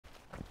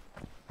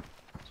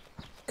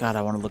God,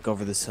 I want to look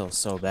over this hill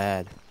so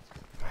bad.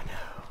 I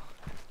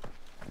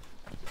know.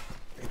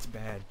 It's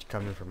bad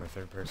coming from a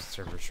third-person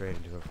server straight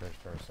into a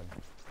first-person.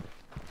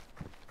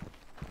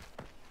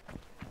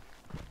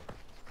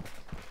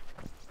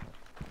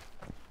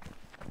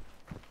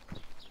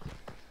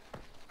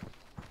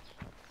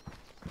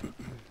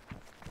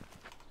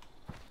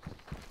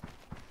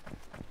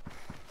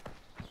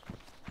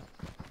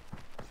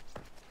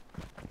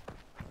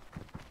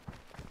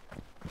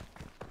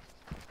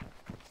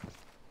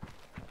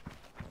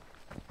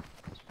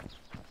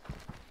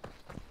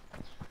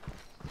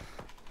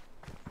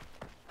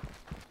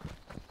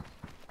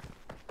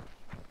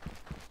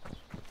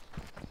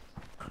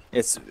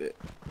 It's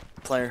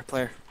player,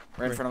 right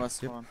in Right, front of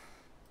us. yep. Hold on.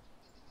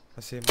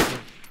 I see him.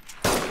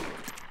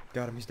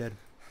 Got him, he's dead.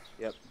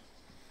 Yep.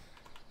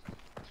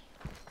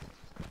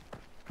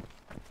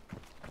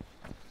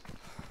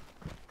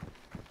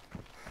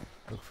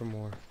 Look for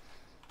more.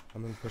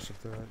 I'm gonna push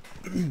up the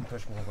right.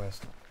 Push more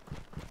west.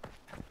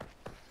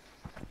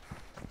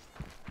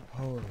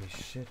 Holy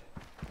shit.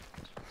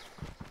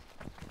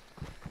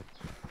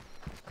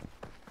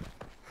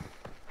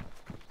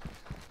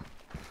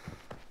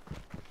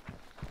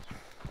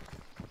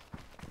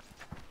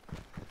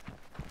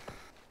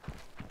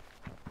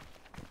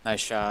 Nice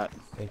shot.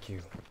 Thank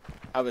you.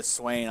 I was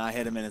swaying. I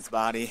hit him in his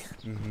body.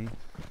 Mm-hmm.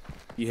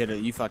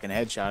 You fucking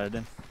headshotted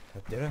him.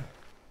 Did I?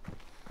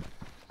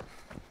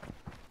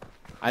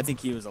 I think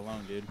he was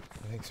alone, dude.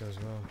 I think so as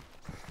well.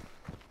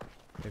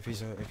 If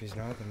he's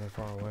not, then they're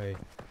far away.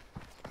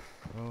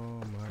 Oh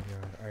my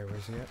god. Alright,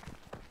 where's he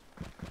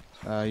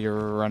at?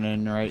 You're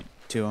running right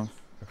to him.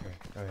 Okay.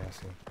 Oh yeah, I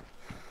see him.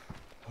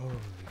 Holy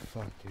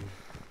fuck, dude.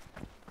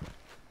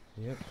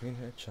 Yep, clean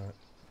headshot.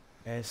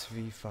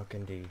 SV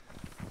fucking D.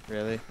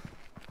 Really?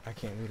 I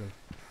can't read him.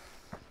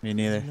 Me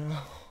neither.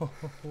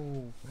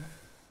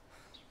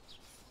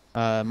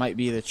 No. Might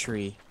be the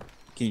tree.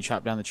 Can you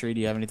chop down the tree?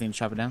 Do you have anything to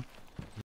chop it down?